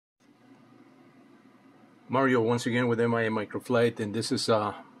Mario once again with MIA Microflight, and this is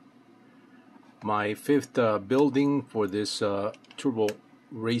my fifth building for this turbo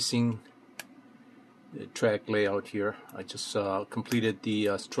racing track layout here. I just completed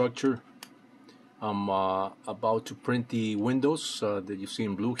the structure. I'm about to print the windows that you see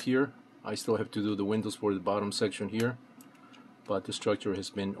in blue here. I still have to do the windows for the bottom section here, but the structure has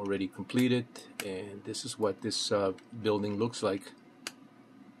been already completed, and this is what this building looks like.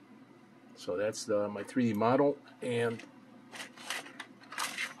 So that's my 3D model, and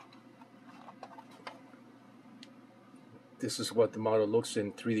this is what the model looks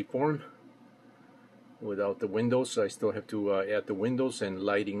in 3D form without the windows. I still have to add the windows and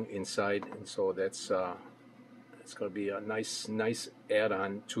lighting inside, and so that's going to be a nice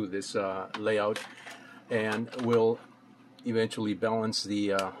add-on to this layout, and will eventually balance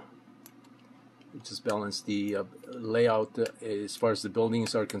the layout as far as the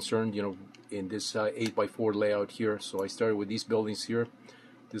buildings are concerned, you know, in this 8x4 layout here. So I started with these buildings here.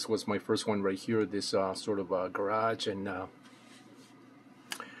 This was my first one right here, this sort of garage and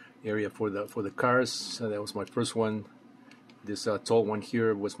area for the cars. So that was my first one. This tall one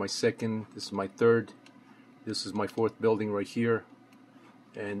here was my second. This is my third. This is my fourth building right here,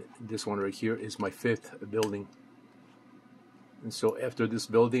 and this one right here is my fifth building. And so after this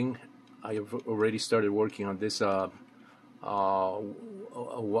building, I have already started working on this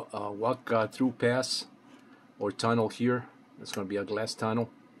walk-through pass or tunnel here. It's going to be a glass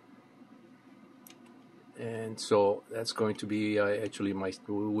tunnel, and so that's going to be actually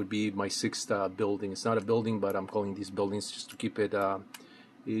would be my sixth building. It's not a building, but I'm calling these buildings just to keep it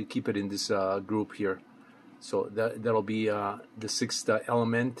in this group here. So that'll be the sixth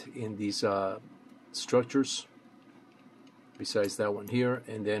element in these structures, besides that one here.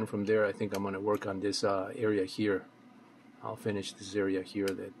 And then from there, I think I'm going to work on this area here. I'll finish this area here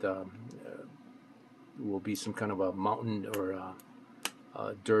that will be some kind of a mountain or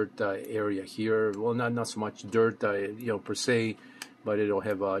dirt area here. Well, not so much dirt, you know, per se, but it'll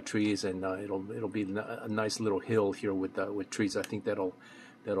have trees, and it'll be a nice little hill here with trees. I think that'll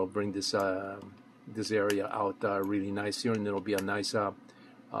bring this area out really nice here, and it'll be a nice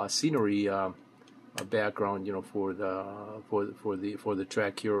scenery background, you know, for the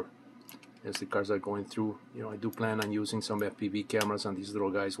track here as the cars are going through. You know, I do plan on using some FPV cameras on these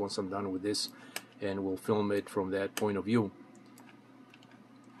little guys once I'm done with this, and we'll film it from that point of view.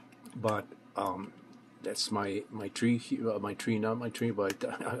 But that's my tree, not my tree, but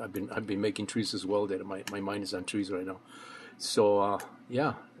I've been making trees as well. That my mind is on trees right now. So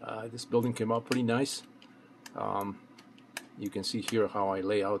yeah, this building came out pretty nice. You can see here how I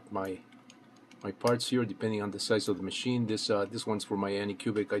lay out my parts here depending on the size of the machine. This one's for my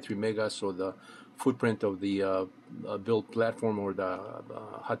Anycubic i3 Mega, so the footprint of the build platform or the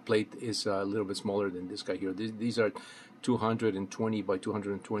hot plate is a little bit smaller than this guy here. These are 220 by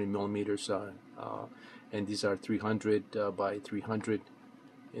 220 millimeters, and these are 300 by 300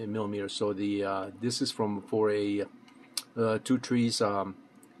 millimeters. So this is for a 2 trees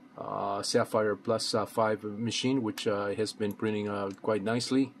Sapphire Plus 5 machine, which has been printing quite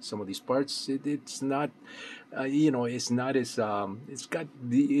nicely some of these parts. It's not, you know, it's not as it's got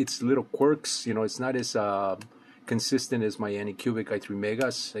its little quirks. You know, it's not as consistent as my Anycubic i3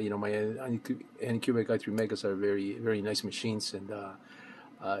 Megas. You know, my Anycubic i3 Megas are very nice machines, and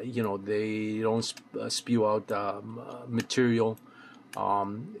you know, they don't spew out material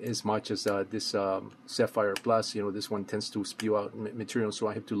as much as this Sapphire Plus. You know, this one tends to spew out material, so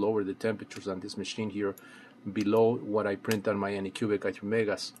I have to lower the temperatures on this machine here below what I print on my Anycubic i3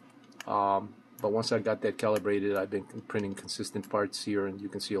 Megas. But once I got that calibrated, I've been printing consistent parts here, and you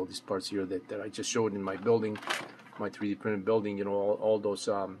can see all these parts here that I just showed in my building, my 3D printed building. You know, all those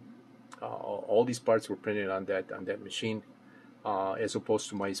all these parts were printed on that machine, as opposed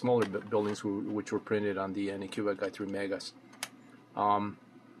to my smaller buildings which were printed on the Anycubic i3 Megas.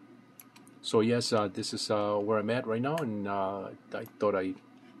 So yes, this is where I'm at right now, and I thought I'd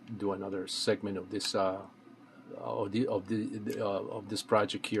do another segment of this of this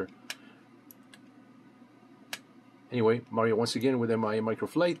project here. Anyway, Mario once again with MIA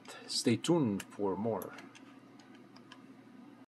Microflight. Stay tuned for more.